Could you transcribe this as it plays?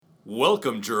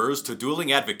Welcome, jurors, to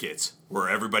Dueling Advocates, where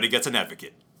everybody gets an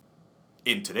advocate.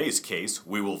 In today's case,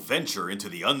 we will venture into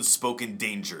the unspoken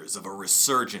dangers of a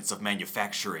resurgence of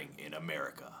manufacturing in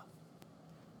America.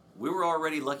 We were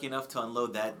already lucky enough to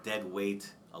unload that dead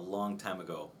weight a long time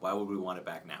ago. Why would we want it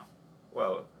back now?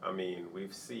 Well,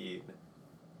 we've seen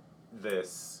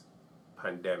this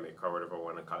pandemic, or whatever we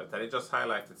want to call it, and it just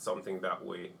highlighted something that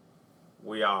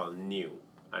we all knew.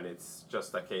 And it's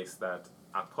just a case that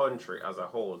a country as a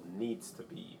whole needs to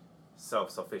be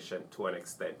self-sufficient to an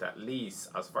extent, at least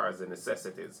as far as the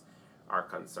necessities are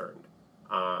concerned.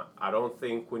 I don't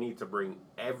think we need to bring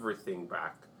everything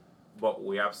back, but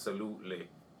we absolutely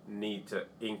need to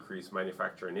increase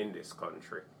manufacturing in this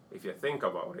country. If you think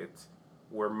about it,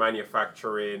 we're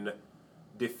manufacturing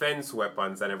defense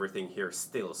weapons and everything here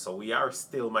still, so we are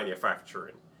still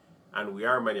manufacturing, and we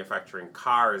are manufacturing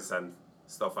cars and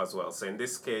stuff as well. So in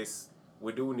this case,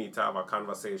 we do need to have a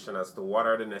conversation as to what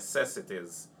are the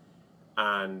necessities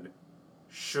and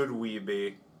should we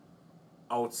be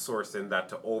outsourcing that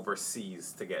to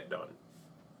overseas to get done.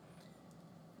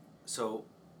 So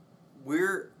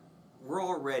we're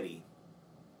already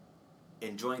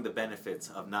enjoying the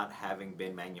benefits of not having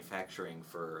been manufacturing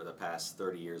for the past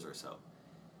 30 years or so.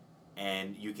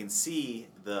 And you can see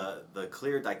the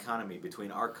clear dichotomy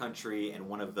between our country and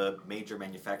one of the major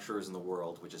manufacturers in the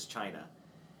world, which is China.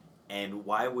 And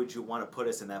why would you want to put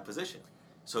us in that position?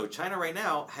 So China right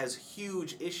now has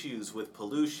huge issues with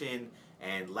pollution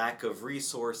and lack of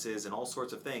resources and all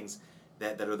sorts of things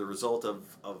that are the result of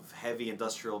heavy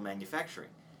industrial manufacturing.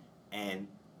 And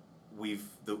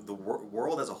the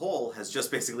world as a whole has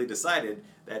just basically decided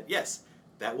that, yes,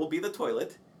 that will be the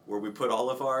toilet where we put all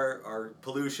of our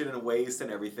pollution and waste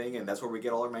and everything, and that's where we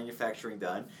get all our manufacturing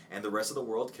done, and the rest of the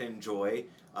world can enjoy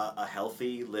a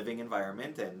healthy living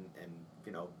environment and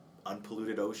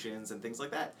unpolluted oceans and things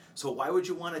like that. So why would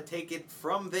you want to take it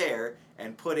from there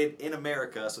and put it in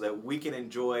America so that we can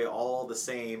enjoy all the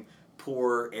same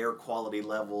poor air quality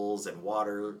levels and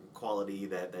water quality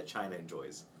that China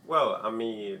enjoys? Well,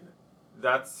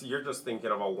 you're just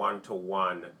thinking of a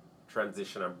one-to-one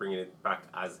transition and bringing it back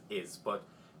as is, but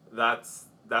that's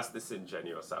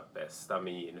disingenuous at best.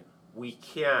 We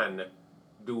can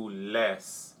do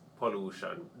less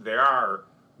pollution. There are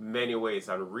many ways,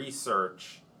 and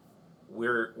research,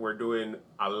 we're doing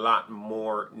a lot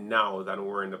more now than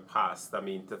we were in the past.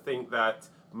 To think that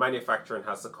manufacturing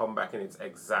has to come back in its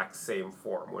exact same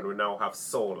form when we now have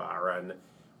solar and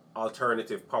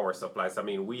alternative power supplies.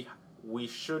 We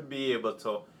should be able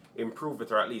to improve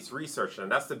it, or at least research it,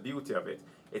 and that's the beauty of it.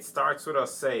 It starts with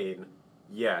us saying,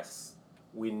 yes,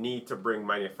 we need to bring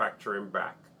manufacturing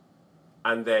back.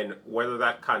 And then whether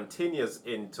that continues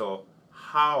into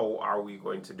how are we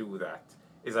going to do that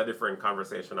is a different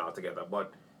conversation altogether.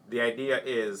 But the idea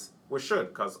is we should,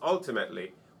 because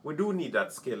ultimately we do need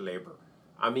that skilled labor.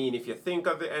 If you think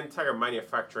of the entire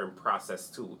manufacturing process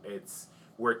too,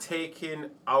 we're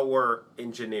taking our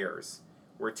engineers,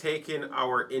 we're taking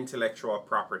our intellectual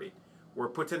property, we're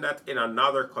putting that in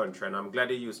another country, and I'm glad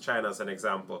you used China as an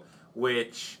example,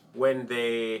 which when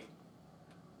they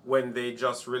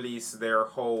just release their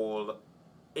whole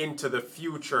into the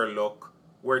future look,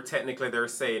 where technically they're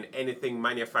saying anything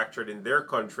manufactured in their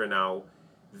country now,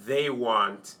 they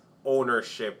want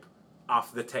ownership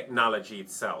of the technology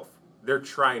itself. They're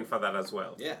trying for that as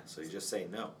well. Yeah, so you just say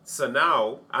no. So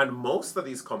now, and most of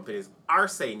these companies are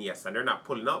saying yes, and they're not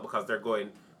pulling out because they're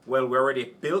going, well, we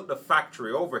already built the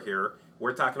factory over here.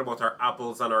 We're talking about our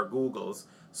Apples and our Googles.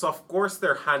 So of course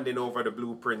they're handing over the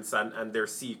blueprints and their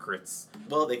secrets.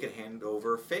 Well, they could hand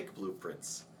over fake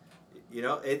blueprints.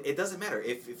 It doesn't matter.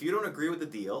 If you don't agree with the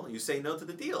deal, you say no to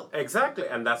the deal. Exactly,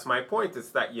 and that's my point. It's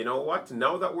that, you know what,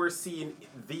 now that we're seeing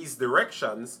these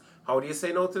directions, how do you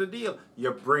say no to the deal?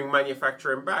 You bring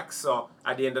manufacturing back. So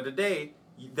at the end of the day,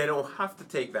 they don't have to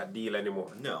take that deal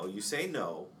anymore. No, you say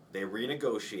no, they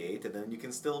renegotiate, and then you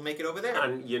can still make it over there.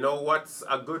 And you know what's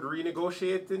a good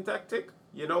renegotiating tactic?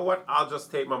 You know what, I'll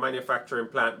just take my manufacturing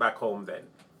plant back home then.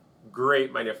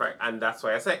 Great manufacturing, and that's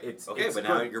why I say it's okay. It's but good.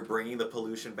 Now you're bringing the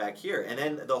pollution back here, and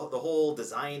then the whole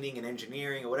designing and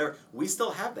engineering or whatever, we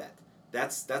still have that.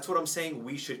 That's what I'm saying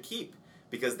we should keep,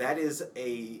 because that is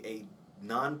a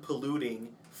non-polluting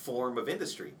form of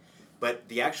industry. But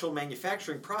the actual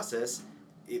manufacturing process,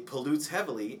 it pollutes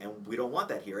heavily, and we don't want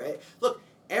that here. Look,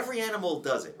 every animal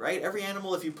does it, right? Every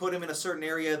animal, if you put them in a certain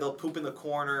area, they'll poop in the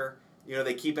corner.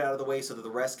 They keep it out of the way so that the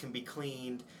rest can be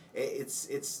cleaned.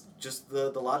 It's just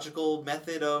the logical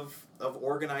method of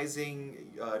organizing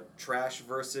trash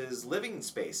versus living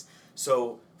space.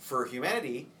 So for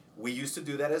humanity, we used to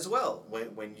do that as well.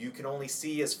 When you can only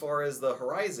see as far as the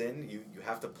horizon, you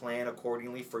have to plan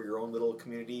accordingly for your own little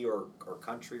community or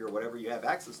country or whatever you have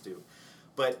access to.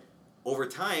 But over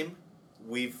time,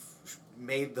 we've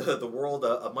made the world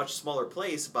a much smaller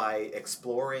place by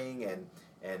exploring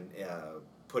and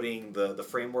putting the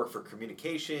framework for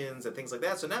communications and things like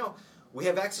that. So now we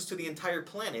have access to the entire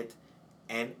planet,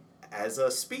 and as a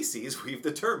species, we've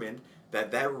determined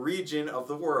that region of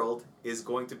the world is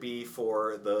going to be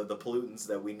for the pollutants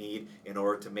that we need in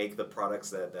order to make the products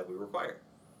that we require.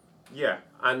 Yeah,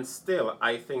 and still,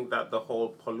 I think that the whole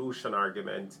pollution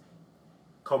argument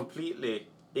completely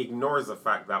ignores the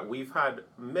fact that we've had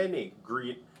many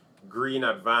green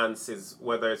advances,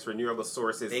 whether it's renewable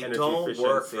sources, they energy don't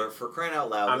efficiency. work for crying out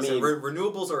loud. Listen,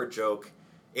 renewables are a joke.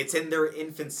 It's in their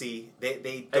infancy.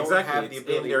 They don't have the ability. It's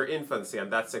in their infancy, and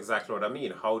that's exactly what I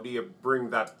mean. How do you bring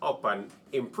that up and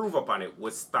improve upon it?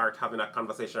 We start having a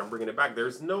conversation and bringing it back.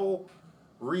 There's no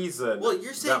reason. Well,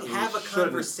 you're saying have a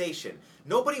conversation.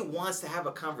 Nobody wants to have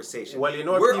a conversation. Well, you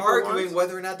know what we're people arguing want?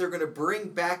 whether or not they're going to bring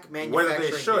back manufacturing.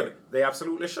 Whether they should. Here. They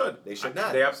absolutely should. They should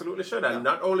not. They absolutely should. And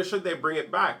not only should they bring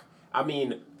it back, I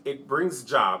mean, it brings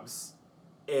jobs,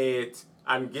 and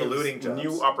gives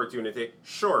new opportunity.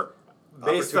 Sure.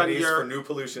 Based on for new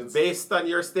pollutions. Based on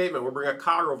your statement, we'll bring a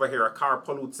car over here. A car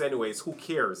pollutes anyways. Who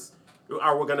cares?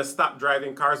 Are we going to stop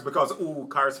driving cars because,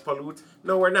 cars pollute?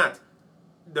 No, we're not.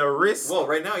 The risk... Well,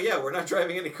 right now, yeah, we're not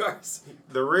driving any cars.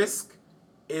 The risk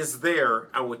is there,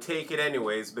 and we take it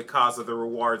anyways because of the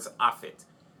rewards of it.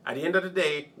 At the end of the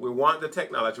day, we want the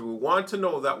technology. We want to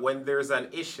know that when there's an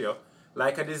issue,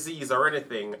 like a disease or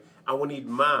anything, and we need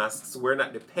masks, we're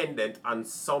not dependent on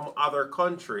some other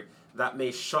country that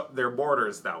may shut their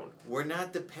borders down. We're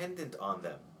not dependent on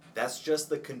them. That's just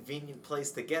the convenient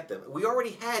place to get them. We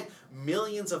already had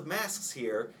millions of masks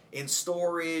here in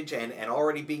storage and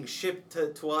already being shipped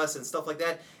to us and stuff like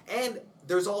that. And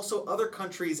there's also other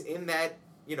countries in that,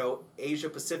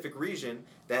 Asia-Pacific region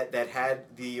that had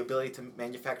the ability to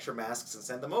manufacture masks and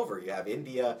send them over. You have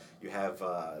India, you have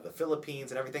the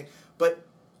Philippines and everything. But,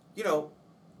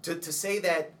 to say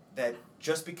that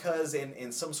just because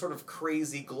in some sort of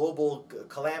crazy global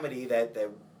calamity that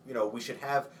we should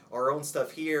have our own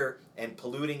stuff here and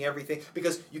polluting everything,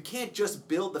 because you can't just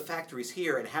build the factories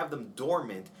here and have them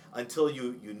dormant until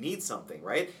you need something,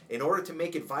 right? In order to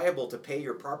make it viable to pay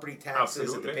your property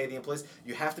taxes and to pay the employees,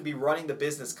 you have to be running the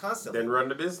business constantly. Then run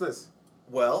the business.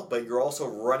 Well, but you're also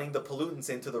running the pollutants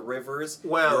into the rivers.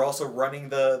 Well, you're also running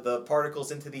the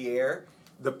particles into the air.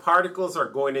 The particles are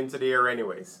going into the air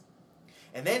anyways.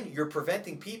 And then you're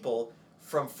preventing people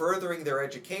from furthering their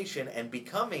education and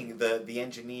becoming the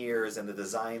engineers and the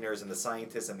designers and the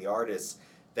scientists and the artists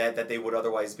that they would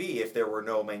otherwise be if there were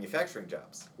no manufacturing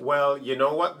jobs. Well, you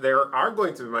know what? There are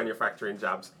going to be manufacturing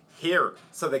jobs here.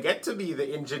 So they get to be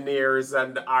the engineers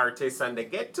and the artists, and they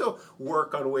get to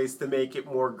work on ways to make it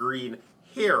more green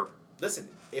here. Listen,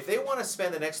 if they want to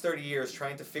spend the next 30 years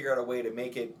trying to figure out a way to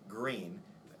make it green,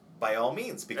 by all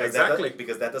means, because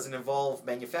that doesn't involve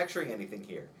manufacturing anything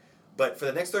here. But for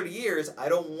the next 30 years, I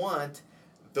don't want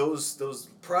those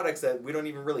products that we don't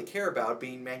even really care about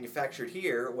being manufactured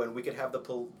here when we could have the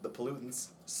pollutants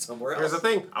somewhere else. Here's the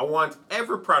thing. I want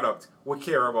every product we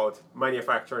care about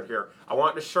manufactured here. I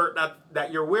want the shirt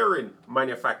that you're wearing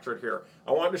manufactured here.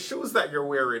 I want the shoes that you're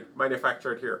wearing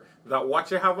manufactured here. That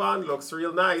what you have on looks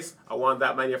real nice. I want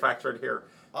that manufactured here.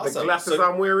 Awesome. The glasses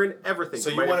I'm wearing,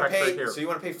 everything manufactured here. So you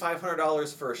want to pay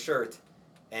 $500 for a shirt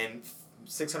and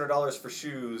 $600 for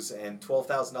shoes and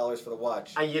 $12,000 for the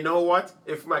watch. And you know what?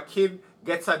 If my kid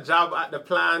gets a job at the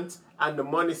plant and the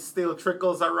money still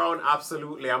trickles around,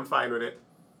 absolutely, I'm fine with it.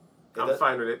 I'm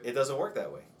fine with it. It doesn't work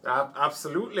that way.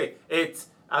 Absolutely.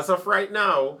 As of right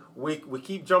now, we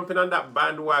keep jumping on that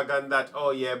bandwagon that,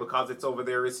 because it's over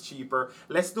there, it's cheaper.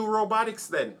 Let's do robotics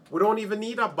then. We don't even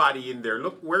need a body in there.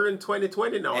 Look, we're in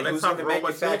 2020 now. And let's who's going to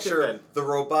manufacture the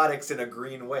robotics in a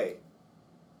green way?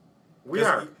 We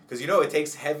are. Because it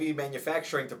takes heavy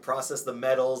manufacturing to process the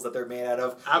metals that they're made out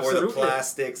of, or the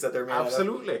plastics that they're made out of.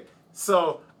 Absolutely.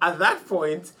 So at that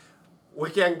point, we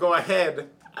can go ahead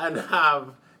and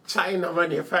have China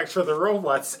manufacture the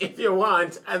robots if you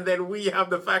want, and then we have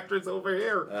the factories over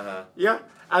here. Uh-huh. Yeah.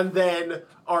 And then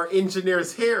our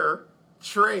engineers here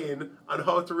train on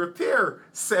how to repair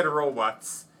said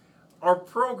robots or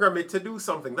program it to do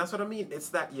something. That's what I mean. It's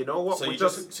that, what? So you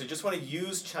just want to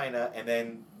use China and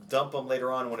then dump them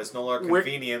later on when it's no longer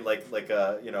convenient, like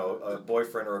a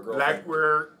boyfriend or a girlfriend. Like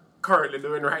we're currently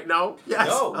doing right now? Yes,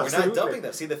 No, we're absolutely. not dumping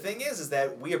them. See, the thing is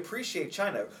that we appreciate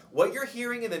China. What you're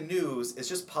hearing in the news is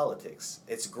just politics.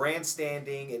 It's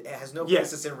grandstanding. It has no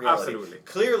Yes, basis in reality. absolutely.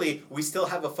 Clearly, we still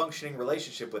have a functioning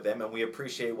relationship with them, and we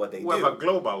appreciate what they We do. have a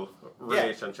global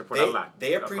relationship with a lot.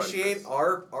 They of appreciate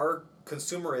countries. our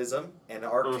consumerism and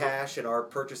our Mhm. cash and our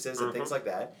purchases and things Mhm. like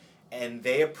that. And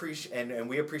they appreciate and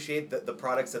we appreciate the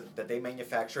products that they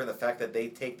manufacture and the fact that they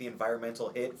take the environmental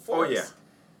hit for Oh, us. yeah.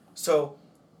 So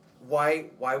why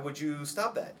would you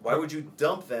stop that? Why would you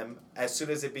dump them as soon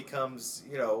as it becomes,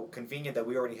 convenient that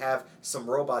we already have some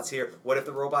robots here? What if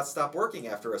the robots stop working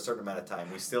after a certain amount of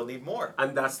time? We still need more.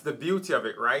 And that's the beauty of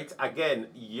it, right? Again,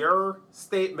 your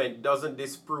statement doesn't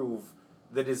disprove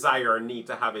the desire or need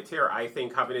to have it here. I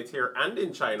think having it here and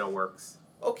in China works.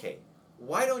 Okay,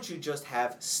 why don't you just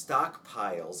have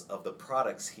stockpiles of the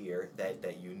products here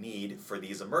that you need for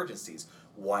these emergencies?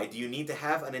 Why do you need to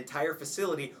have an entire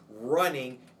facility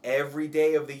running every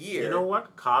day of the year? You know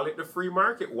what? Call it the free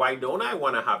market. Why don't I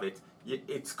want to have it?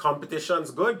 It's competition's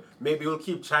good. Maybe we'll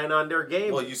keep China on their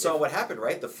game. Well, you saw what happened,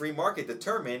 right? The free market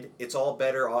determined it's all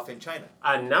better off in China.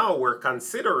 And now we're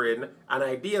considering an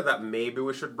idea that maybe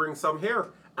we should bring some here.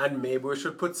 And maybe we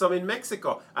should put some in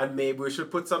Mexico. And maybe we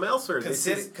should put some elsewhere.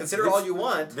 Consider all you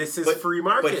want. This is free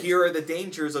market. But here are the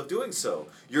dangers of doing so.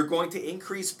 You're going to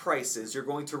increase prices. You're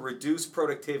going to reduce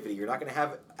productivity. You're not going to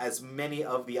have as many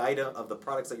of the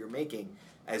products that you're making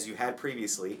as you had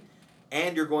previously.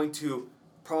 And you're going to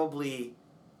probably,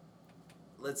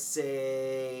 let's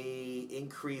say,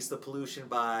 increase the pollution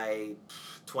by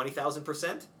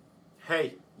 20,000%.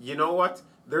 Hey, you know what?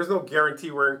 There's no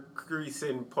guarantee we're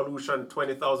increasing pollution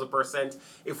 20,000%.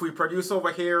 If we produce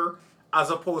over here as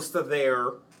opposed to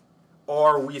there,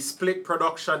 or we split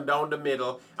production down the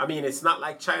middle, I mean, it's not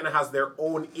like China has their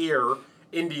own air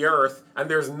in the earth and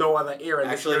there's no other air and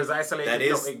Actually, the air is isolated. that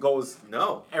is, no, it goes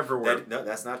everywhere. No,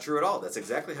 that's not true at all. That's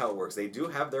exactly how it works. They do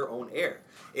have their own air.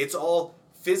 It's all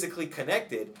physically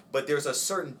connected, but there's a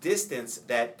certain distance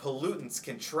that pollutants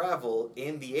can travel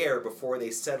in the air before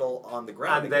they settle on the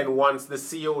ground. And then once the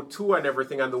CO2 and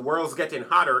everything and the world's getting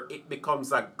hotter, it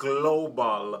becomes a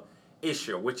global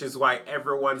issue, which is why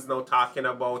everyone's now talking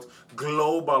about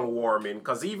global warming,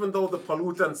 because even though the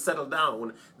pollutants settle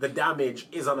down, the damage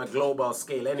is on a global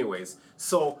scale anyways.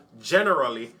 So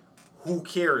generally, who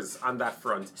cares on that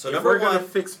front? So if we're going to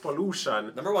fix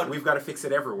pollution, we've got to fix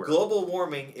it everywhere. Global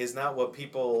warming is not what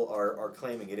people are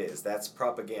claiming it is. That's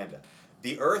propaganda.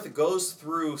 The Earth goes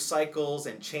through cycles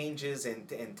and changes in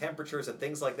temperatures and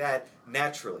things like that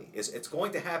naturally. It's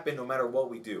going to happen no matter what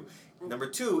we do. Number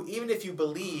two, even if you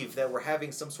believe that we're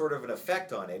having some sort of an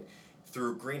effect on it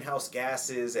through greenhouse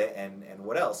gases and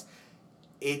what else,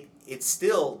 it's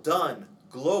still done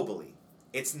globally.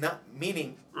 It's not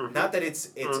meaning not that it's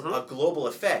a global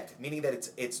effect, meaning that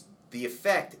it's the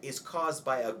effect is caused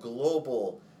by a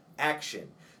global action.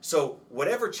 So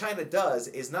whatever China does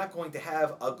is not going to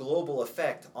have a global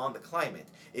effect on the climate.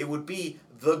 It would be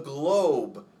the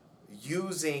globe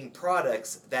using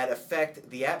products that affect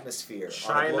the atmosphere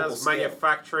on a global China's scale.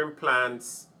 manufacturing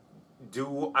plants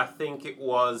do, I think it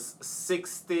was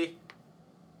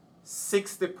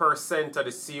 60% of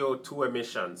the CO2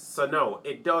 emissions. So no,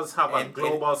 it does have a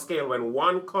global scale when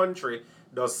one country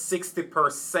does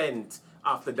 60%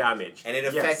 of the damage. And it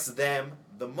affects them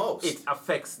the most. It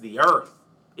affects the earth.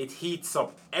 It heats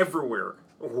up everywhere.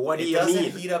 What do you mean? It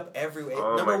doesn't heat up everywhere.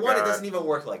 Oh Number my one, God. it doesn't even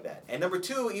work like that. And number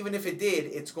two, even if it did,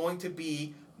 it's going to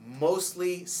be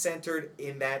mostly centered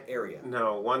in that area.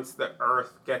 No, once the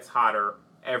earth gets hotter,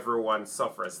 everyone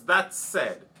suffers. That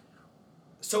said,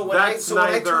 So when I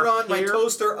turn on my here-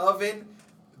 toaster oven,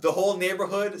 the whole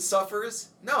neighborhood suffers?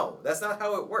 No, that's not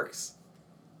how it works.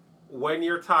 when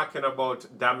you're talking about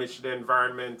damage to the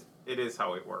environment, it is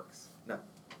how it works. No.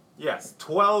 Yes,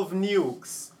 12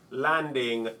 nukes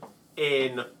landing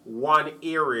in one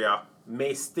area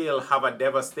may still have a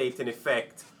devastating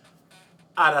effect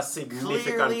at a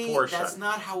significant Clearly, portion. that's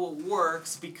not how it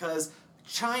works because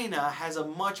China has a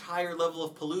much higher level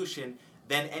of pollution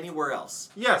than anywhere else.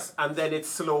 Yes, and then it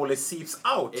slowly seeps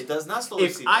out. It does not slowly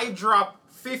If seep I out. drop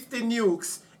 50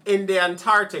 nukes in the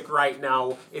Antarctic right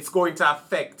now, it's going to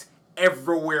affect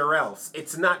everywhere else.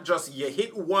 It's not just you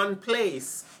hit one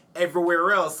place,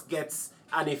 everywhere else gets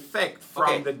an effect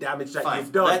from the damage that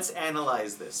you've done. Let's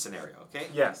analyze this scenario, okay?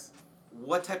 Yes.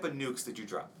 What type of nukes did you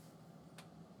drop?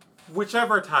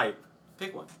 Whichever type.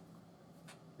 Pick one.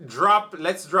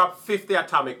 Let's drop 50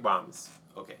 atomic bombs.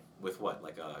 Okay. With what?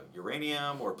 Like a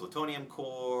uranium or plutonium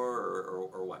core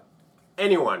or what?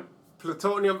 Anyone.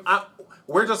 Plutonium.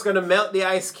 We're just going to melt the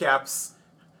ice caps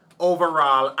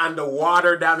overall, and the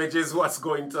water damage is what's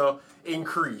going to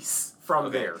increase from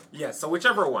Okay. there. Yes, so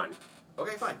whichever one.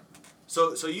 Okay, fine.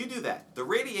 So you do that. The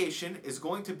radiation is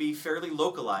going to be fairly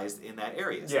localized in that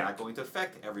area. It's Yeah. not going to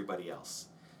affect everybody else.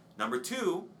 Number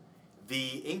two, the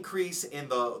increase in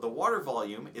the water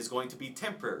volume is going to be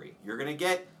temporary. You're going to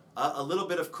get a little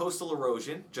bit of coastal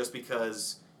erosion just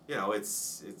because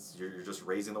it's you're just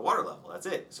raising the water level. That's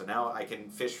it. So now I can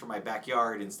fish from my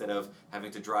backyard instead of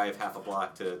having to drive half a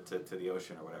block to the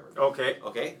ocean or whatever. Okay.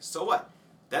 Okay, so what?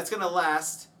 That's going to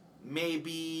last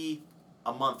maybe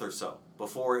a month or so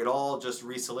before it all just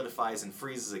resolidifies and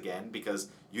freezes again because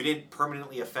you didn't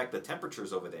permanently affect the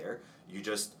temperatures over there. You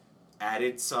just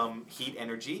added some heat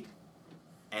energy,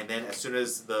 and then as soon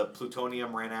as the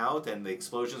plutonium ran out and the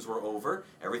explosions were over,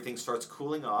 everything starts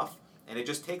cooling off, and it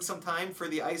just takes some time for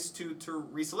the ice to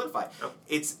resolidify. Oh.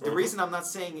 It's the reason I'm not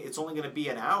saying it's only going to be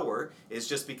an hour is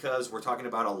just because we're talking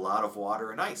about a lot of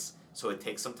water and ice. So it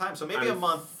takes some time. So maybe a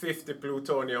month. 50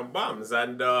 plutonium bombs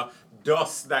and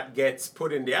dust that gets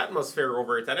put in the atmosphere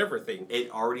over it and everything. It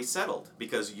already settled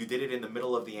because you did it in the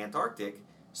middle of the Antarctic,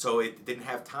 so it didn't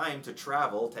have time to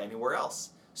travel to anywhere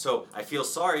else. So I feel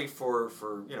sorry for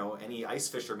any ice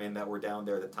fishermen that were down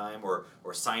there at the time or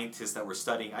scientists that were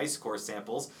studying ice core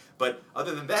samples. But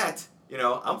other than that,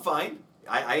 I'm fine.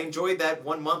 I enjoyed that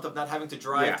 1 month of not having to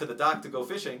drive to the dock to go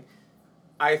fishing.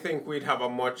 I think we'd have a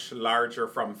much larger,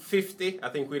 from 50, I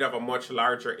think we'd have a much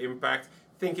larger impact.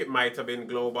 I think it might have been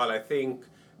global. I think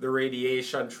the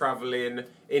radiation traveling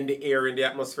in the air, in the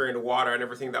atmosphere, in the water, and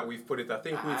everything that we've put it, I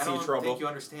think we'd see trouble. I don't think you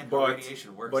understand how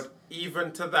radiation works. But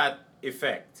even to that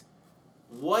effect.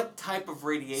 What type of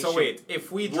radiation So wait,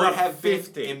 if we would drop have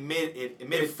 50, been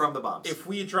emitted from the bombs? if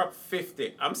we drop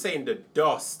 50, I'm saying the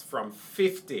dust from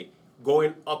 50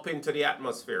 going up into the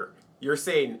atmosphere, you're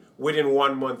saying within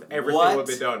 1 month everything will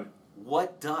be done.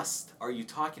 What dust are you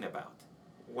talking about?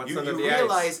 What's you under the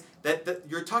realize ice? that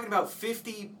you're talking about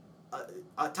 50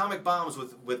 atomic bombs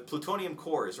with plutonium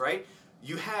cores, right?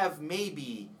 You have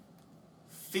maybe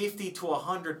 50 to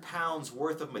 100 pounds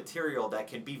worth of material that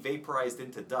can be vaporized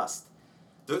into dust.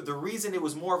 The reason it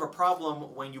was more of a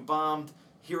problem when you bombed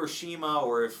Hiroshima,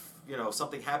 or if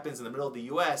something happens in the middle of the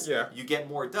U.S., you get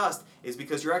more dust, is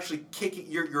because you're actually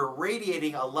you're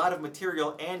radiating a lot of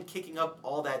material and kicking up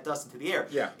all that dust into the air.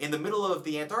 Yeah. In the middle of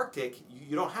the Antarctic,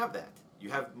 you don't have that. You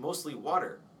have mostly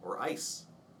water or ice,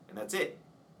 and that's it.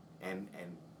 And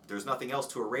there's nothing else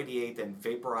to irradiate and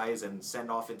vaporize and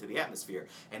send off into the atmosphere.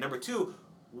 And number two,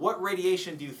 what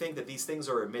radiation do you think that these things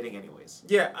are emitting anyways?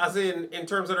 Yeah, as in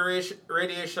terms of the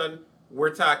radiation,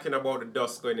 we're talking about the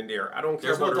dust going in the air. I don't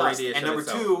care There's about no the dust. radiation And number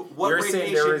itself. two, what You're radiation?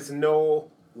 saying there is no...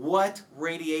 What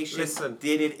radiation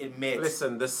did it emit?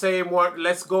 Listen, the same one.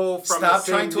 Let's go from Stop the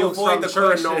same trying to nukes avoid from the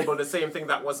Chernobyl, question. the same thing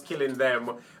that was killing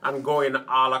them, and going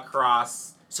all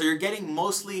across. So you're getting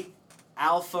mostly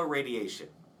alpha radiation,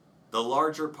 the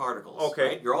larger particles. Okay.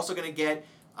 Right? You're also going to get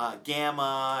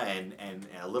gamma and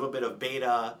a little bit of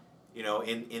beta,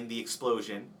 in the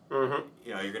explosion. Mm-hmm.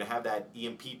 You're going to have that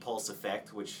EMP pulse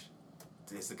effect, which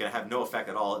is going to have no effect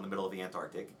at all in the middle of the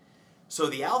Antarctic. So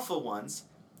the alpha ones,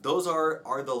 those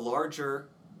are the larger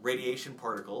radiation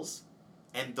particles,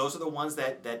 and those are the ones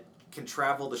that can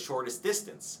travel the shortest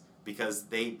distance because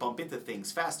they bump into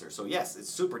things faster. So yes, it's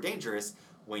super dangerous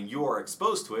when you are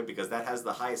exposed to it because that has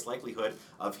the highest likelihood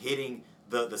of hitting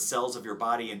the cells of your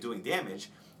body and doing damage.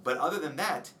 But other than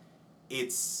that,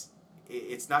 it's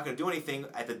not going to do anything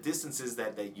at the distances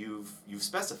that you've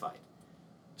specified.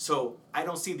 So I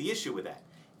don't see the issue with that.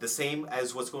 The same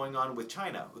as what's going on with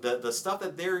China. The stuff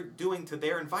that they're doing to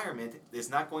their environment is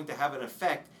not going to have an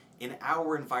effect in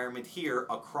our environment here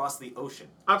across the ocean.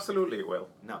 Absolutely it will.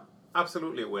 No.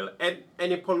 Absolutely it will. And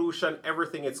any pollution,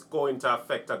 everything, it's going to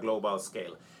affect a global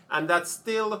scale. And that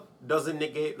still doesn't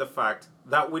negate the fact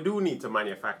that we do need to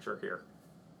manufacture here.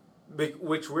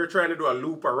 Which we're trying to do a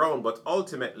loop around, but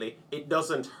ultimately it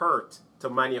doesn't hurt to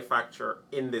manufacture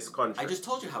in this country. I just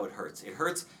told you how it hurts. It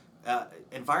hurts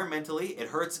environmentally, it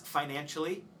hurts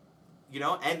financially,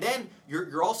 and then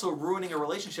you're also ruining a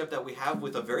relationship that we have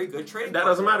with a very good trading partner. That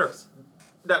doesn't matter.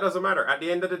 That doesn't matter. At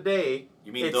the end of the day,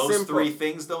 you mean it's those simple. 3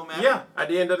 things don't matter? Yeah, at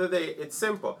the end of the day, it's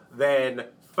simple. Then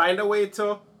find a way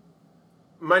to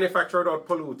manufacture without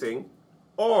polluting,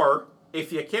 or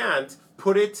if you can't,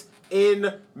 put it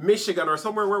in Michigan or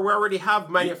somewhere where we already have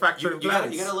manufacturing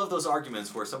plants. You gotta love those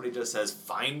arguments where somebody just says,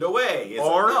 find a way.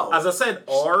 As I said,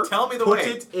 tell me the put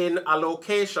way. it in a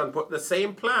location, put the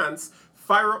same plants,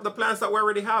 fire up the plants that we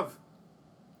already have.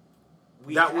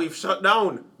 We've shut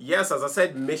down. Yes, as I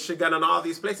said, Michigan and all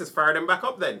these places, fire them back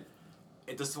up then.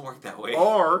 It doesn't work that way.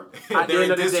 Or, at the They're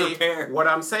end of in the day, disrepair. what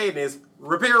I'm saying is,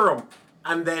 repair them,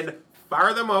 and then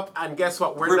fire them up, and guess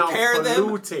what? We're repair now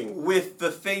polluting. them with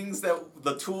the things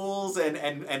the tools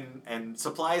and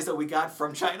supplies that we got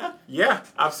from China? Yeah,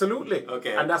 absolutely.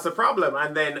 Okay. And that's the problem.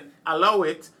 And then allow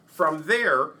it from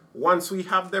there. Once we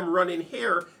have them running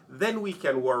here, then we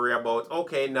can worry about,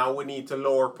 okay, now we need to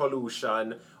lower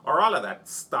pollution or all of that.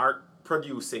 Start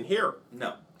producing here.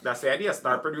 No. That's the idea.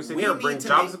 Start producing We here. need Bring to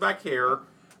jobs make- back here.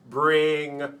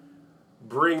 Bring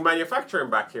manufacturing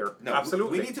back here. No,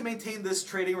 Absolutely. we need to maintain this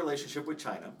trading relationship with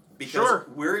China because Sure.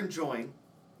 we're enjoying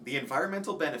the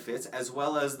environmental benefits as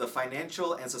well as the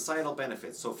financial and societal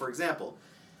benefits. So, for example,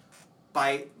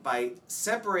 by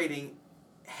separating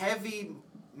heavy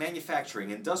manufacturing,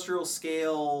 industrial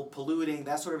scale, polluting,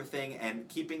 that sort of thing, and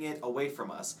keeping it away from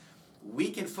us, we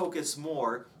can focus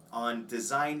more on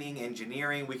designing,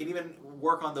 engineering. We can even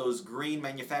work on those green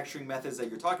manufacturing methods that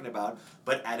you're talking about,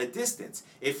 but at a distance.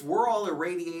 If we're all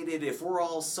irradiated, if we're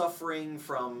all suffering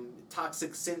from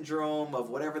toxic syndrome of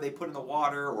whatever they put in the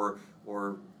water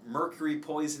or mercury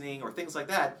poisoning or things like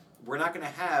that, we're not going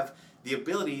to have the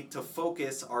ability to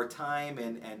focus our time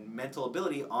and mental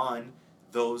ability on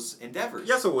those endeavors.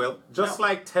 Yes, it will. Just No.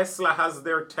 like Tesla has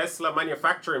their Tesla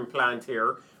manufacturing plant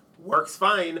here, works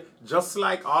fine. Just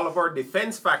like all of our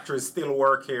defense factories still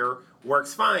work here,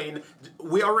 works fine.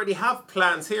 We already have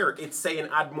plants here. It's saying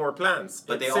add more plants.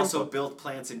 But they It's also simple. built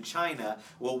plants in China.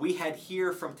 What we had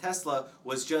here from Tesla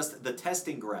was just the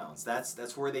testing grounds.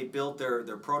 That's where they built their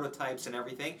prototypes and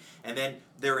everything. And then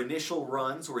their initial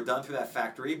runs were done through that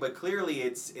factory. But clearly,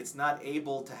 it's not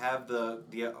able to have the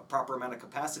proper amount of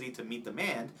capacity to meet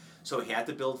demand. So he had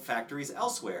to build factories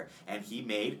elsewhere, and he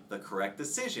made the correct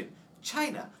decision.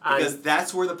 China, because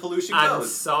that's where the pollution And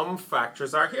goes. some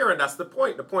factories are here, and that's the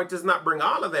point. The point is not bring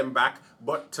all of them back,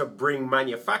 but to bring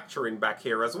manufacturing back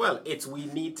here as well. It's we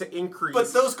need to increase.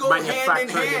 But those go hand in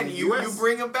manufacturing hand. the You US.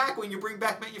 bring them back when you bring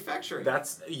back manufacturing.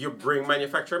 That's you bring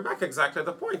manufacturing back. Exactly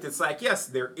the point. It's like yes,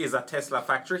 there is a Tesla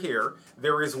factory here.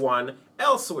 There is one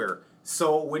elsewhere.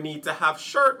 So we need to have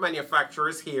shirt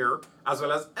manufacturers here as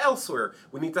well as elsewhere.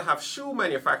 We need to have shoe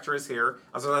manufacturers here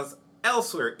as well as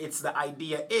elsewhere. It's the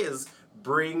idea is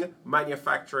bring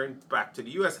manufacturing back to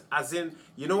the US. As in,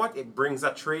 you know what? It brings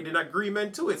a trading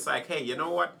agreement too. It's like, hey, you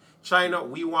know what? China,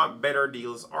 we want better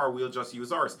deals or we'll just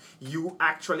use ours. You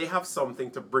actually have something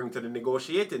to bring to the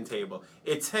negotiating table.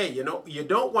 It's, hey, you know, you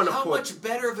don't want to How put... much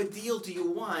better of a deal do you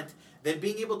want than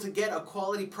being able to get a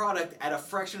quality product at a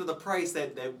fraction of the price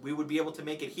that we would be able to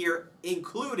make it here,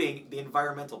 including the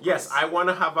environmental price? Yes, I want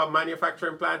to have a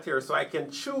manufacturing plant here so I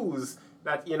can choose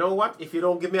that, you know what? If you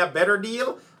don't give me a better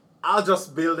deal, I'll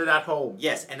just build it at home.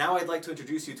 Yes, and now I'd like to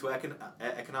introduce you to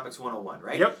Economics 101,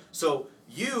 right? Yep. So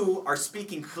you are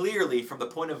speaking clearly from the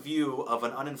point of view of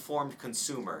an uninformed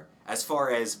consumer as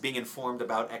far as being informed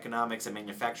about economics and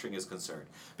manufacturing is concerned.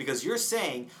 Because you're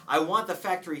saying, I want the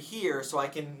factory here so I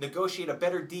can negotiate a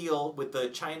better deal with the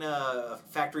China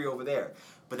factory over there.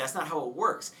 But that's not how it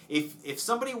works. If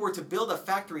somebody were to build a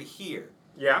factory here,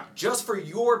 Yeah. just for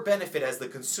your benefit as the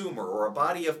consumer or a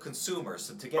body of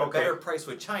consumers to get a Okay. better price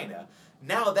with China,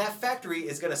 now that factory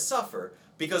is going to suffer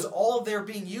because all they're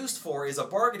being used for is a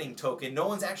bargaining token. No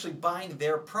one's actually buying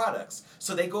their products.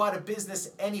 So they go out of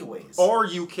business anyways. Or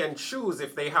you can choose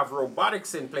if they have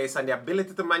robotics in place and the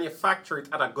ability to manufacture it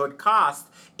at a good cost,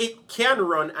 it can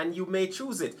run and you may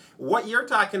choose it. What you're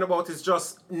talking about is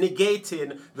just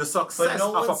negating the success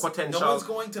of a potential. No one's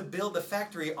going to build a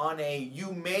factory on a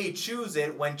you may choose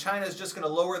it when China's just going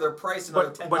to lower their price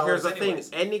another $10 But here's the anyways.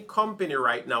 thing, any company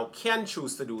right now can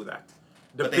choose to do that.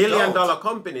 The But they billion-dollar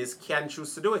companies can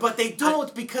choose to do it. But they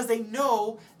don't because they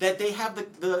know that they have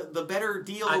the better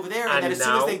deal over there, and that as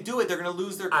soon as they do it, they're going to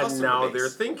lose their customer And now base. they're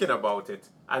thinking about it.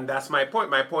 And that's my point.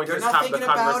 My point They're is not have the thinking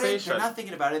about it. conversation. They're not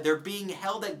thinking about it. They're being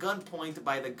held at gunpoint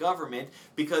by the government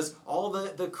because all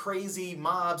the crazy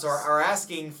mobs are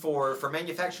asking for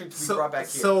manufacturing to be brought back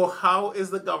here. So how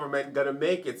is the government going to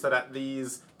make it so that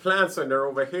these plants, when they're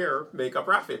over here, make a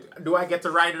profit? Do I get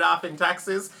to write it off in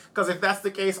taxes? Because if that's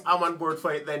the case, I'm on board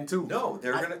for it then too. No,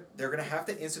 they're gonna have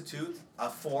to institute a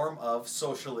form of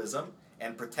socialism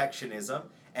and protectionism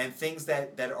and things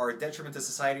that are a detriment to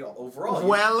society overall.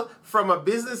 Well, from a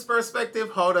business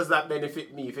perspective, how does that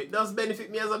benefit me? If it does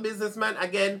benefit me as a businessman,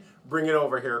 again, bring it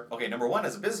over here. Okay, number one,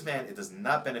 as a businessman, it does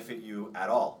not benefit you at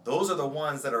all. Those are the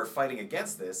ones that are fighting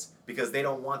against this because they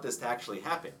don't want this to actually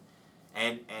happen.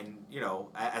 And you know,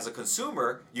 as a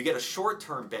consumer, you get a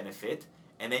short-term benefit,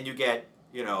 and then you get,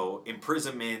 you know,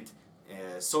 imprisonment,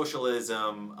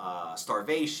 socialism,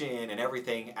 starvation, and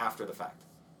everything after the fact.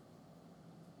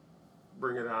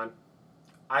 Bring it on.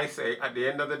 I say, at the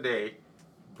end of the day,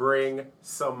 bring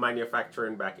some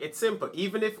manufacturing back. It's simple.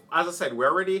 Even if, as I said,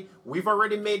 we've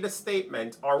already made the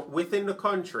statement, or within the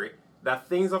country, that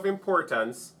things of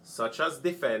importance, such as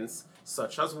defense,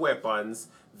 such as weapons,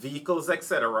 vehicles,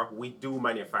 etc., we do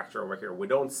manufacture over here. We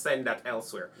don't send that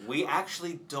elsewhere. We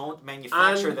actually don't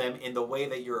manufacture them in the way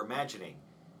that you're imagining.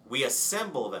 We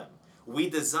assemble them. We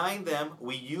design them,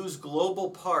 we use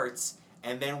global parts,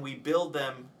 and then we build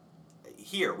them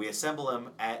here. We assemble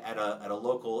them at a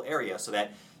local area so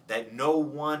that no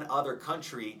one other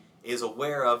country is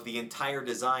aware of the entire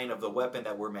design of the weapon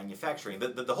that we're manufacturing.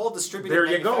 The whole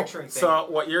distributed manufacturing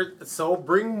thing. So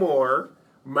bring more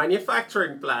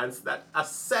manufacturing plants that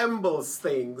assembles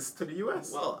things to the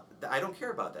U.S. Well, I don't care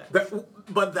about that.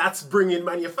 But that's bringing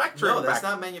manufacturing back. No, that's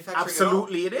not manufacturing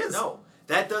Absolutely at all. it is. No.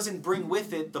 That doesn't bring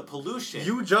with it the pollution.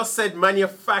 You just said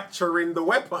manufacturing the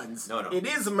weapons. No. It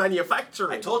is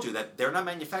manufacturing. I told you that they're not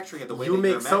manufacturing it the way you that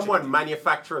make you're imagining. someone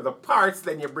manufacture the parts,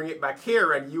 then you bring it back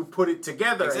here and you put it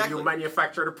together Exactly. and you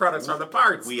manufacture the products from the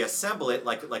parts. We assemble it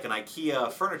like an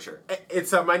IKEA furniture.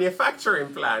 It's a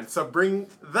manufacturing plant, so bring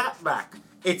that back.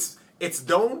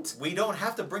 We don't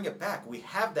have to bring it back. We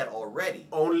have that already.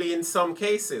 Only in some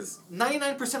cases.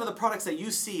 99% of the products that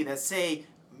you see that say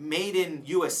made in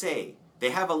USA, they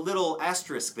have a little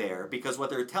asterisk there because what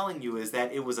they're telling you is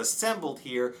that it was assembled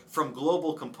here from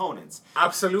global components.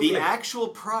 Absolutely. The actual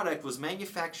product was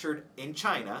manufactured in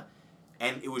China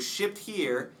and it was shipped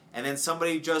here and then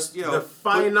somebody just, the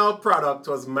final product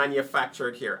was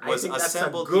manufactured here. I think that's a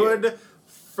good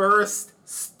first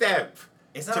step.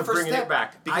 It's not to a first bring step it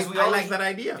back. Because I like that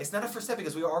idea. It's not a first step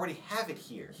because we already have it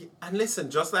here. And listen,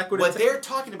 just like what they're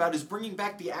talking about is bringing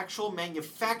back the actual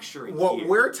manufacturing. What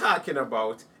we're talking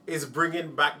about is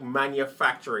bringing back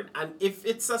manufacturing. And if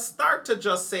it's a start to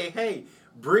just say, hey,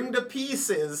 bring the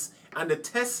pieces, and the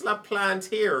Tesla plant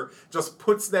here just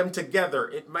puts them together.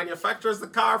 It manufactures the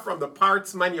car from the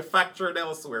parts manufactured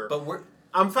elsewhere. But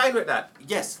I'm fine with that.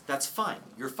 Yes, that's fine.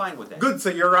 You're fine with that. Good, so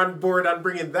you're on board on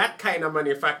bringing that kind of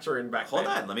manufacturing back. Hold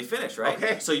on, let me finish, right?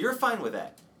 Okay. So you're fine with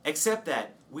that, except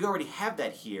that we already have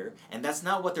that here, and that's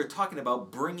not what they're talking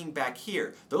about bringing back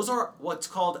here. Those are what's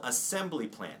called assembly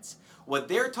plants. What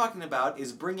they're talking about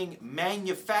is bringing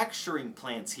manufacturing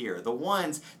plants here, the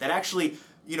ones that actually,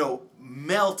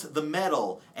 melt the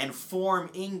metal and form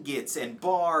ingots and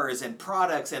bars and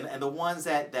products and the ones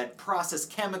that process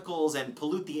chemicals and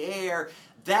pollute the air.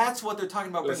 That's what they're talking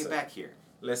about bringing back here.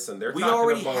 Listen, we talking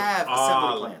already about have assembly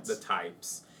all plants. The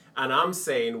types. And I'm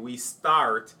saying we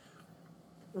start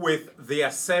with the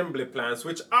assembly plants,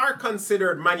 which are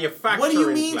considered manufacturing plants. What do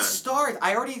you mean start?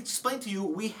 I already explained to you,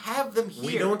 we have them here.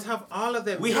 We don't have all of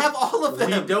them. We have all of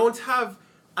them. We don't have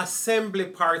assembly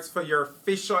parts for your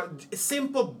fish.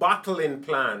 Simple bottling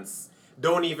plants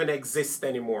don't even exist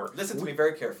anymore. Listen to me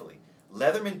very carefully.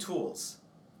 Leatherman Tools,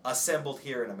 assembled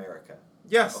here in America.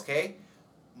 Yes. Okay?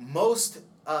 Most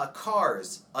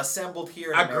cars assembled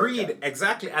here in Agreed, America.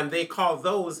 Exactly. And they call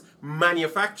those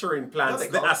manufacturing plants.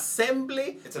 No, the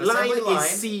assembly line is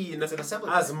seen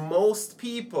as most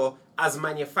people as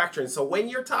manufacturing. So when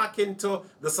you're talking to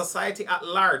the society at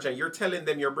large and you're telling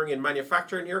them you're bringing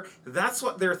manufacturing here, that's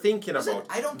what they're thinking about.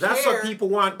 I don't That's care. what people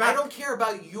want back. I don't care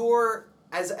about your,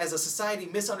 as a society,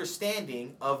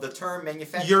 misunderstanding of the term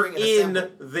manufacturing You're and assembly.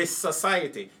 in this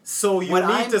society. So you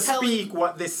need to speak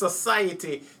what this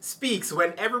society speaks.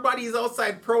 When everybody's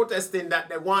outside protesting that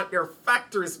they want their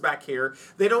factories back here,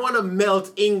 they don't want to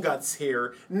melt ingots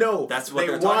here. No, that's what they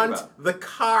they're want talking about. The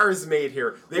cars made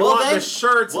here. They want the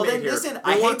shirts made here. Well then listen, they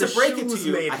I want hate to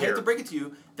break it to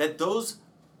you that those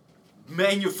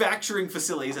manufacturing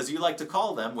facilities, as you like to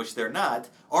call them, which they're not,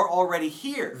 are already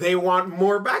here. They want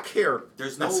more back here.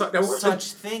 There's no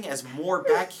such thing as more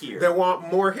back here. They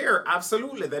want more here.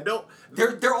 Absolutely. They don't.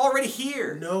 They're already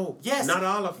here. No. Yes. Not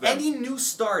all of them. Any new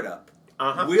startup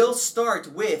will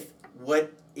start with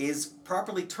what is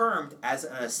properly termed as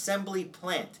an assembly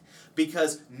plant,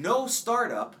 because no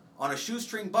startup on a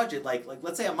shoestring budget, like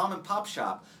let's say a mom and pop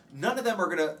shop, none of them are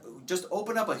going to just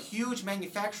open up a huge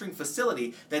manufacturing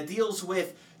facility that deals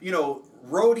with,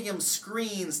 rhodium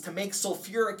screens to make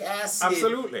sulfuric acid.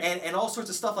 Absolutely. And all sorts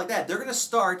of stuff like that. They're going to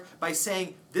start by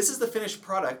saying, this is the finished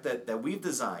product that we've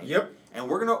designed. Yep. And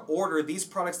we're going to order these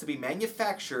products to be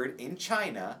manufactured in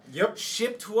China. Yep.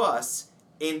 Shipped to us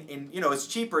in it's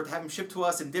cheaper to have them shipped to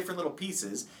us in different little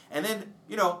pieces. And then,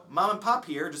 mom and pop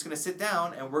here are just going to sit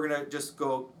down and we're going to just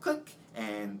go click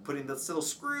and put in this little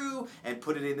screw and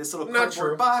put it in this little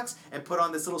cardboard box and put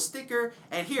on this little sticker.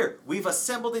 And here, we've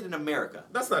assembled it in America.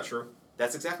 That's not true.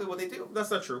 That's exactly what they do.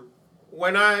 That's not true.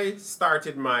 When I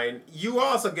started mine, you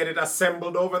also get it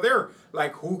assembled over there.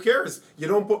 Like, who cares? You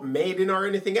don't put made in or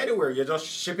anything anywhere. You just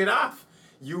ship it off.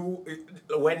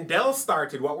 When Dell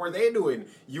started, what were they doing?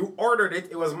 You ordered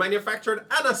it, it was manufactured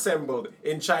and assembled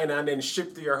in China and then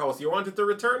shipped to your house. You wanted to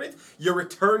return it? You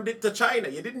returned it to China.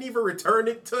 You didn't even return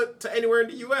it to anywhere in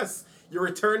the US. You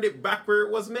returned it back where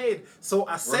it was made. So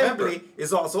assembly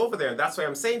is also over there. And that's why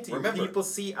I'm saying to you, people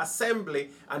see assembly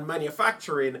and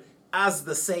manufacturing as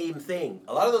the same thing.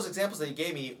 A lot of those examples that you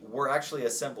gave me were actually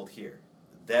assembled here.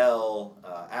 Dell,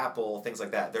 Apple, things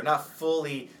like that. They're not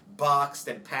fully boxed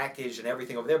and packaged and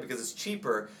everything over there because it's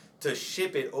cheaper to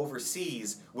ship it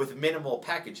overseas with minimal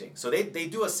packaging. So they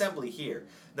do assembly here.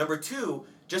 Number two,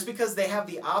 just because they have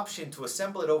the option to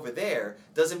assemble it over there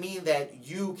doesn't mean that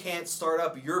you can't start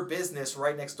up your business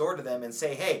right next door to them and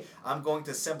say, hey, I'm going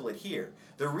to assemble it here.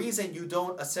 The reason you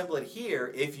don't assemble it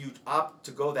here if you opt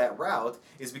to go that route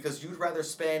is because you'd rather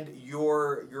spend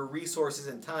your resources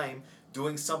and time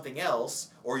doing something else,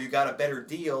 or you got a better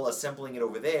deal assembling it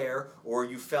over there, or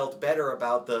you felt better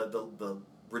about the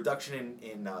reduction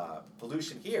in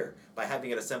pollution here by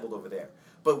having it assembled over there.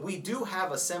 But we do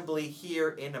have assembly here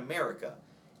in America,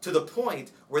 to the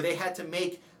point where they had to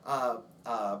make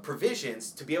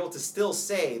provisions to be able to still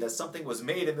say that something was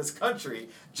made in this country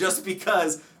just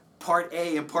because Part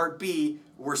A and Part B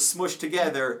were smushed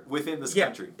together within this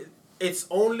country. It's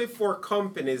only for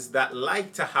companies that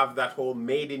like to have that whole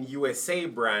Made in USA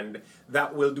brand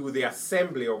that will do the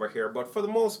assembly over here. But for the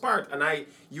most part, and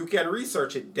you can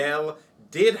research it, Dell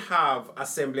did have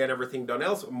assembly and everything done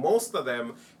else. Most of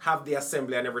them have the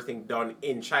assembly and everything done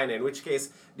in China, in which case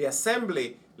the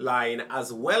assembly line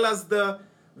as well as the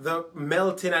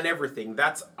melting and everything,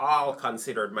 that's all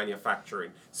considered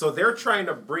manufacturing. So they're trying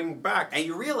to bring back, and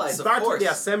you realize, start of course, with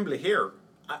the assembly here.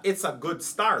 It's a good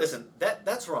start. Listen,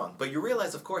 that's wrong. But you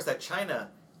realize, of course, that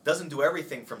China doesn't do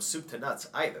everything from soup to nuts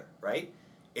either, right?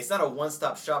 It's not a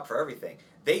one-stop shop for everything.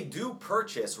 They do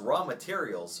purchase raw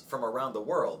materials from around the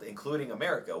world, including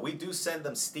America. We do send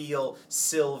them steel,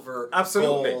 silver,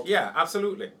 absolutely. gold. Yeah,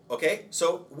 absolutely. Okay,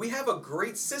 so we have a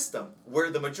great system where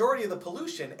the majority of the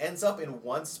pollution ends up in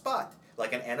one spot,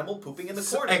 like an animal pooping in the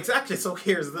corner. Exactly. So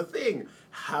here's the thing.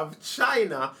 Have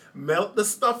China melt the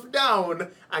stuff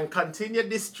down and continue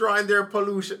destroying their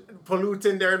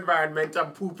polluting their environment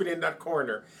and pooping in that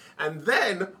corner. And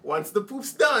then, once the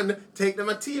poop's done, take the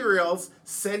materials,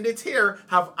 send it here,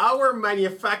 have our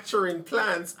manufacturing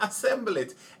plants assemble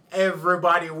it.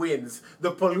 Everybody wins.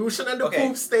 The pollution and the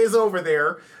poop stays over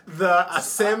there. The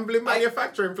assembly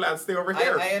manufacturing plants stay over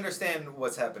here. I understand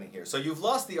what's happening here. So you've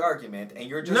lost the argument, and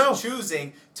you're just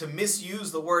choosing to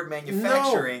misuse the word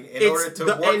manufacturing in order to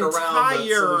work around the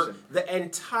solution. The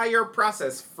entire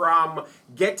process from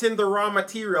getting the raw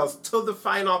materials to the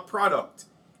final product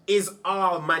is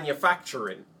all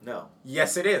manufacturing. No.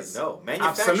 Yes, it is. No.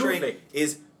 Manufacturing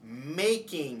is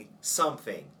making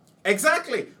something.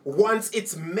 Exactly. Once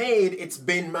it's made, it's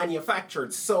been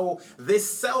manufactured. So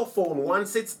this cell phone,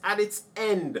 once it's at its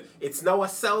end, it's now a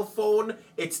cell phone,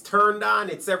 it's turned on,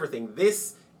 it's everything.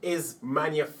 This is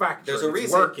manufactured. There's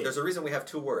a reason we have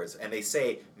two words, and they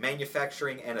say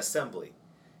manufacturing and assembly.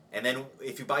 And then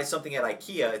if you buy something at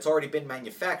IKEA, it's already been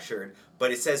manufactured,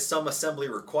 but it says some assembly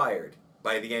required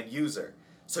by the end user.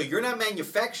 So you're not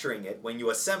manufacturing it when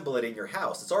you assemble it in your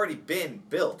house. It's already been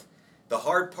built. The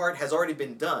hard part has already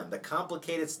been done. The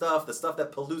complicated stuff, the stuff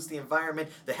that pollutes the environment,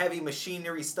 the heavy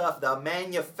machinery stuff, the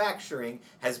manufacturing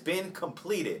has been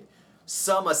completed.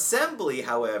 Some assembly,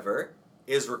 however,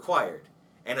 is required.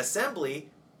 And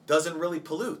assembly doesn't really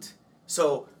pollute.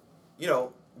 So,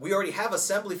 we already have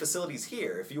assembly facilities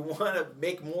here. If you want to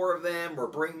make more of them or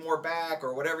bring more back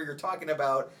or whatever you're talking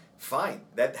about, fine.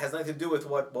 That has nothing to do with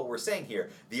what we're saying here.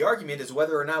 The argument is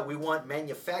whether or not we want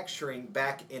manufacturing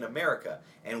back in America.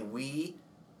 And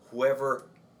whoever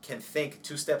can think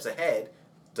 2 steps ahead,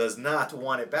 does not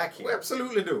want it back here. We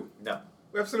absolutely do. No.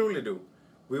 We absolutely do.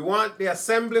 We want the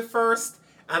assembly first,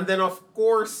 and then of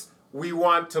course we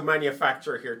want to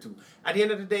manufacture here too. At the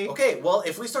end of the day... Okay, well,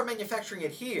 if we start manufacturing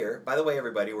it here, by the way,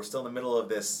 everybody, we're still in the middle of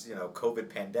this, COVID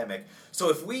pandemic. So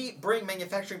if we bring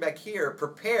manufacturing back here,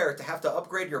 prepare to have to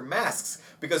upgrade your masks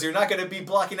because you're not going to be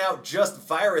blocking out just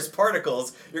virus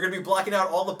particles. You're going to be blocking out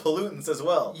all the pollutants as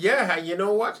well. Yeah, and you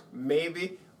know what?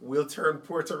 Maybe we'll turn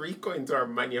Puerto Rico into our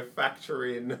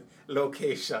manufacturing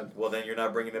location. Well, then you're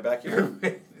not bringing it back here.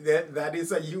 That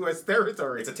is a U.S.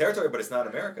 territory. It's a territory, but it's not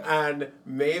America. And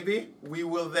maybe we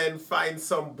will then find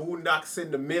some boondocks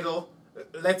in the middle.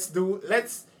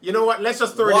 You know what? Let's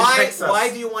just throw it in Texas.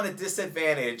 Why do you want to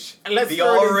disadvantage the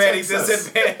already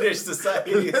disadvantaged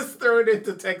societies? Let's throw it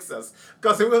into Texas.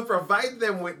 Because it will provide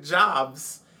them with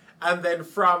jobs. And then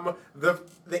from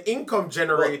the income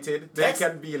generated, they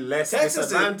can be less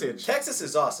disadvantaged. Texas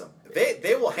is awesome.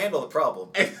 They will handle the problem.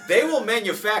 They will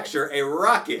manufacture a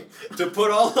rocket to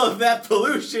put all of that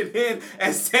pollution in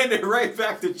and send it right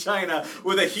back to China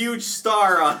with a huge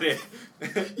star on it.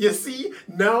 You see,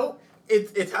 now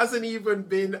it hasn't even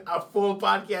been a full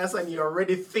podcast and you're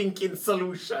already thinking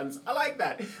solutions. I like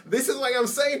that. This is why I'm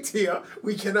saying to you,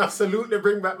 we can absolutely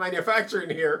bring back manufacturing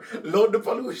here, load the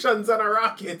pollutions on a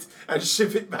rocket, and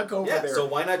ship it back over there. So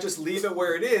why not just leave it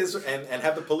where it is and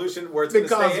have the pollution where it's going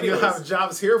to stay anyways? Because you have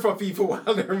jobs here for people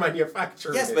while they're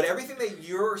manufacturing Yes, it. but everything that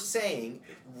you're saying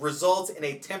results in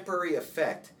a temporary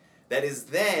effect that is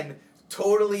then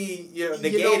totally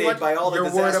negated by all the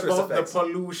disastrous You're worried about effects. the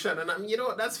pollution,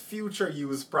 and that's future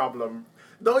use problem.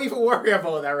 Don't even worry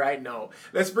about that right now.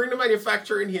 Let's bring the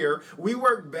manufacturer in here. We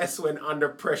work best when under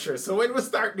pressure. So when we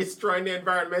start destroying the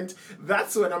environment,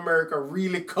 that's when America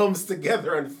really comes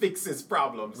together and fixes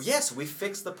problems. Yes, we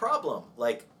fixed the problem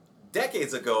like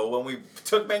decades ago when we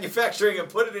took manufacturing and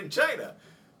put it in China.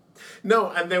 No,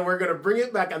 and then we're going to bring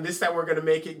it back, and this time we're going to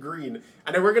make it green.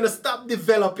 And then we're going to stop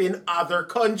developing other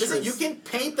countries. Listen, you can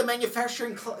paint the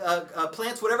manufacturing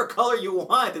plants whatever color you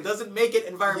want. It doesn't make it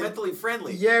environmentally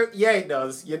friendly. Yeah, it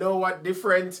does. You know what?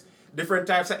 Different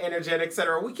types of energy and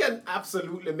etc. We can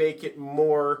absolutely make it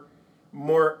more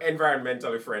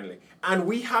environmentally friendly. And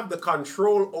we have the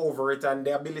control over it and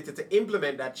the ability to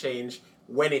implement that change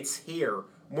when it's here,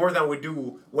 more than we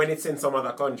do when it's in some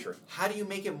other country. How do you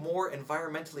make it more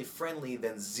environmentally friendly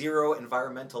than zero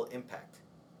environmental impact?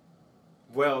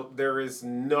 Well, there is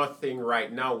nothing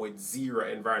right now with zero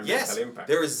environmental impact.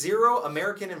 There is zero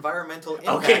American environmental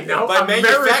impact Okay, now by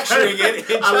manufacturing it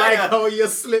in China. I like how you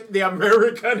slip the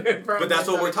American environmental But that's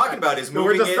what we're talking about, is No,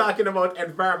 we're moving just it. talking about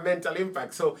environmental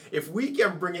impact. So if we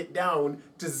can bring it down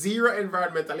to zero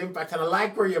environmental impact, and I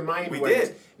like where your mind went.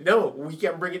 did. No, we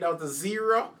can bring it down to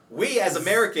zero. We as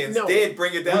Americans did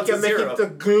bring it down to zero. We can make it to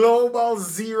global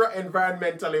zero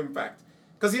environmental impact.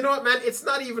 Because you know what, man? It's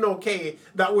not even okay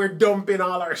that we're dumping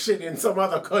all our shit in some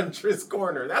other country's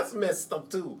corner. That's messed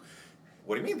up too.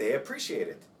 What do you mean? They appreciate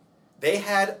it. They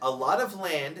had a lot of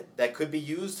land that could be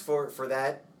used for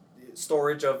that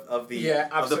storage of the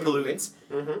pollutants,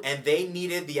 and they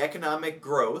needed the economic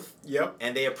growth. Yep.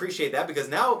 And they appreciate that because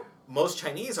now most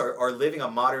Chinese are living a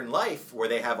modern life where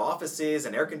they have offices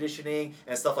and air conditioning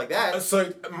and stuff like that.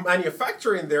 So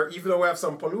manufacturing there, even though we have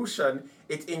some pollution,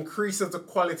 it increases the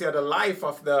quality of the life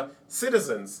of the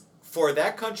citizens. For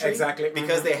that country, Exactly.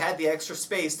 because they had the extra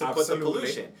space to put the Absolutely.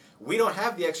 pollution. We don't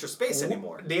have the extra space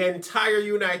anymore. The entire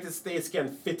United States can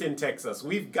fit in Texas.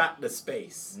 We've got the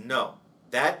space. No,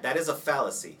 that is a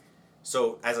fallacy.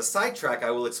 So as a sidetrack,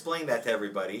 I will explain that to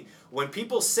everybody. When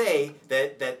people say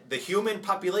that the human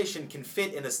population can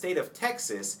fit in the state of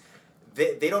Texas,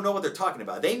 they don't know what they're talking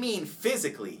about. They mean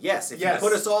physically. Yes, if you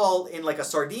put us all in like a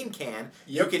sardine can,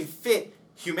 you can fit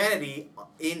humanity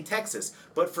in Texas.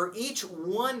 But for each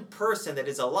one person that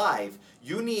is alive,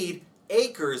 you need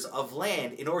acres of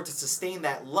land in order to sustain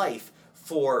that life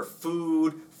for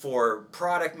food, for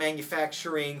product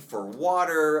manufacturing, for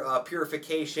water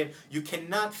purification. You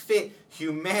cannot fit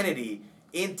humanity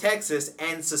in Texas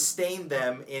and sustain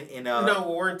them in a... No,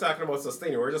 we weren't talking about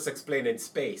sustaining. We're just explaining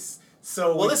space.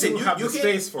 So well, listen,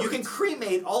 you you can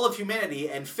cremate all of humanity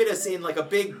and fit us in like a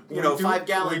big,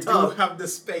 5-gallon tub. We tub. do have the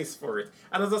space for it.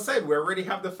 And as I said, we already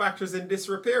have the factories in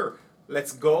disrepair.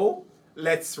 Let's go,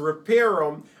 let's repair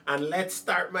them, and let's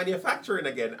start manufacturing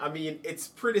again. I mean, it's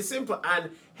pretty simple.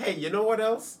 And hey, you know what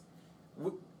else?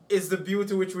 Is the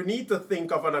beauty which we need to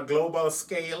think of on a global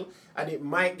scale, and it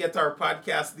might get our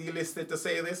podcast delisted to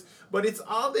say this, but it's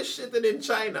all this shit in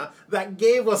China that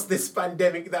gave us this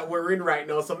pandemic that we're in right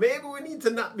now. So maybe we need to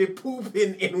not be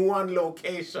pooping in one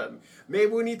location. Maybe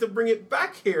we need to bring it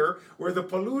back here where the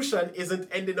pollution isn't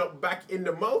ending up back in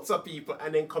the mouths of people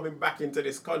and then coming back into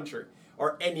this country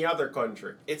or any other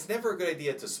country. It's never a good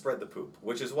idea to spread the poop,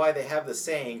 which is why they have the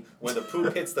saying, when the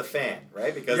poop hits the fan,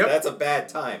 right? Because that's a bad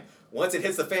time. Once it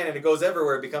hits the fan and it goes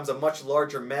everywhere, it becomes a much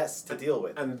larger mess to deal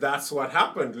with. And that's what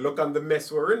happened. Look on the mess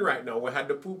we're in right now. We had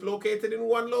the poop located in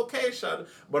one location,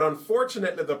 but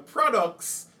unfortunately the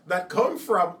products that come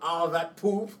from all that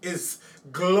poop is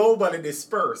globally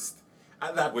dispersed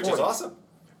at that point. Which is awesome.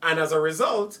 And as a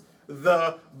result,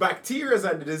 the bacteria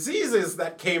and the diseases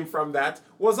that came from that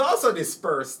was also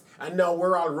dispersed. And now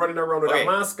we're all running around with a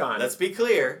mask on. Let's be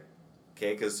clear,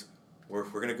 okay, because we're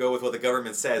going to go with what the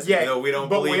government says, even though we don't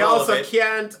believe all of it. But we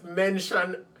also can't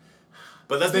mention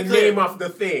the name of the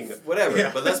thing. Whatever,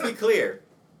 Yeah. but let's be clear.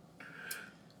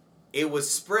 It was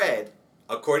spread,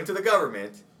 according to the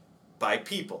government, by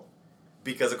people.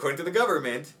 Because according to the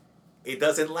government, it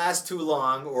doesn't last too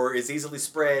long or is easily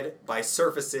spread by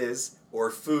surfaces or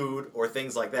food or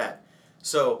things like that.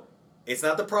 So it's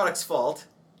not the product's fault.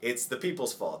 It's the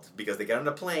people's fault because they get on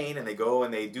a plane and they go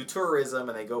and they do tourism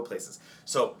and they go places.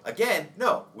 So again,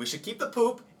 no, we should keep the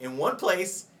poop in one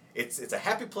place. It's a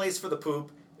happy place for the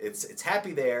poop. It's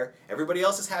happy there. Everybody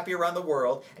else is happy around the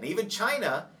world, and even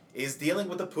China is dealing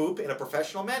with the poop in a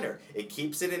professional manner. It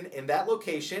keeps it in that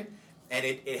location, and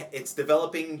it's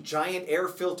developing giant air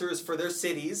filters for their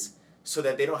cities so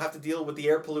that they don't have to deal with the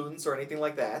air pollutants or anything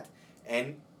like that.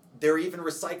 And they're even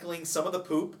recycling some of the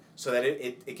poop so that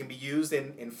it can be used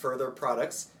in further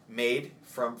products made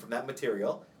from that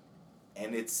material.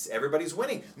 And everybody's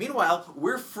winning. Meanwhile,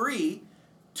 we're free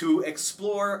to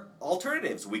explore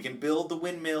alternatives. We can build the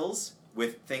windmills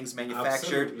with things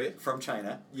manufactured Absolutely. from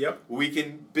China. Yep. We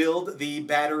can build the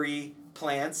battery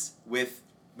plants with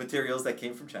materials that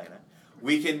came from China.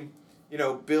 We can,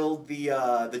 build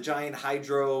the giant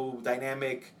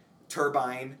hydrodynamic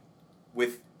turbine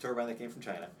with turbine that came from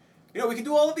China. We can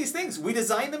do all of these things. We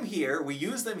design them here, we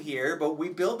use them here, but we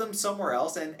build them somewhere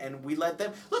else and we let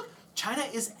them... Look, China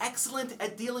is excellent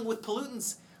at dealing with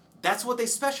pollutants. That's what they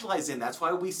specialize in. That's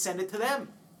why we send it to them.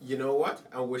 You know what?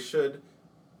 And we should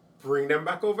bring them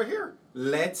back over here.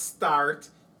 Let's start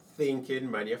thinking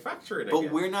manufacturing again.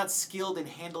 But we're not skilled in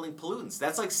handling pollutants.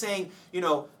 That's like saying,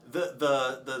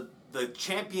 the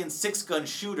champion 6-gun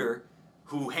shooter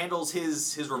who handles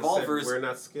his revolvers... We're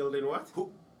not skilled in what?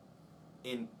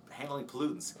 In handling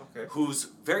pollutants. Okay. Who's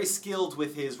very skilled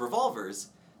with his revolvers,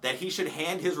 that he should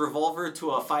hand his revolver to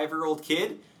a 5-year-old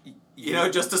kid...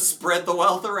 just to spread the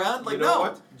wealth around? Like, no.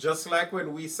 What? Just like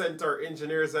when we sent our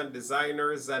engineers and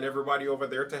designers and everybody over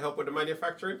there to help with the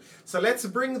manufacturing. So let's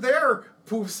bring their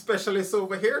poop specialists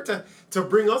over here to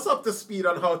bring us up to speed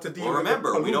on how to deal with the pollutants.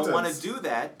 Remember, we don't want to do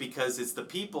that because it's the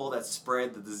people that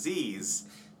spread the disease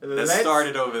that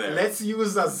started over there. Let's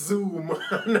use a Zoom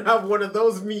and have one of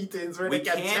those meetings where they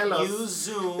can tell us. We can't use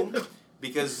Zoom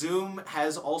because Zoom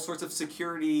has all sorts of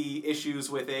security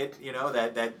issues with it,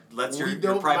 that lets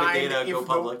your private data go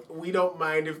public. We don't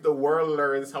mind if the world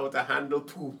learns how to handle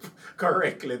poop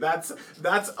correctly. That's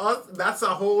us. That's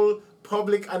a whole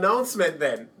public announcement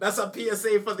then. That's a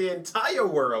PSA for the entire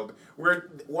world. Where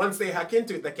once they hack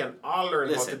into it, they can all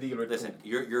learn how to deal with poop.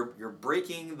 You're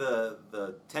breaking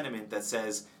the tenement that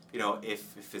says,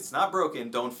 if it's not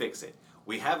broken, don't fix it.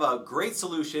 We have a great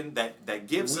solution that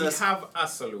gives us... We have a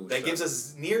solution. That gives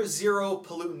us near zero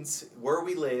pollutants where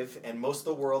we live and most of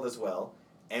the world as well.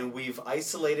 And we've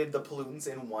isolated the pollutants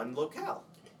in one locale.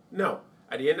 No.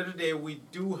 At the end of the day, we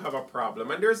do have a problem.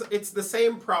 And it's the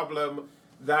same problem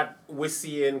that we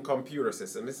see in computer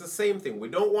systems. It's the same thing. We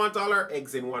don't want all our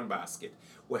eggs in one basket.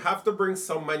 We have to bring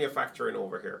some manufacturing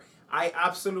over here. I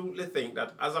absolutely think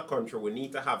that as a country, we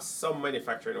need to have some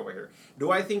manufacturing over here.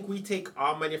 Do I think we take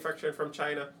all manufacturing from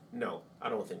China? No, I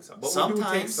don't think so. But we do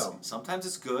take some. Sometimes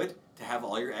it's good to have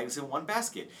all your eggs in one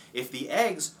basket. If the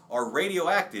eggs are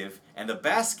radioactive and the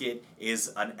basket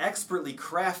is an expertly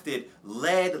crafted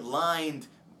lead-lined,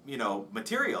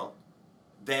 material,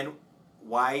 then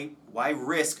why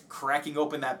risk cracking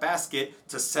open that basket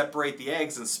to separate the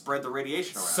eggs and spread the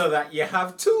radiation around? So that you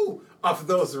have two of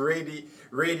those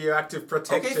radioactive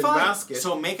protection baskets.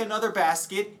 So make another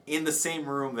basket in the same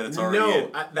room that it's already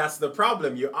in. No, that's the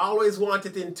problem. You always want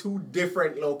it in two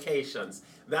different locations.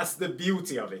 That's the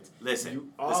beauty of it.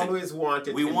 Listen, always want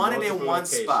it. We want it in one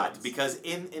spot because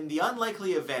in the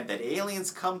unlikely event that aliens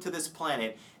come to this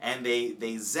planet and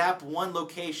they zap one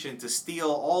location to steal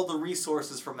all the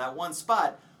resources from that one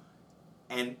spot,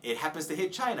 and it happens to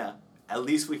hit China, at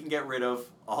least we can get rid of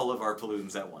all of our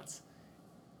pollutants at once.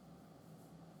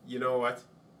 You know what?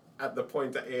 At the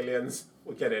point of aliens,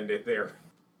 we can end it there.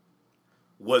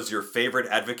 Was your favorite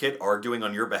advocate arguing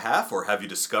on your behalf, or have you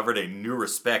discovered a new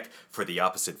respect for the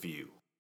opposite view?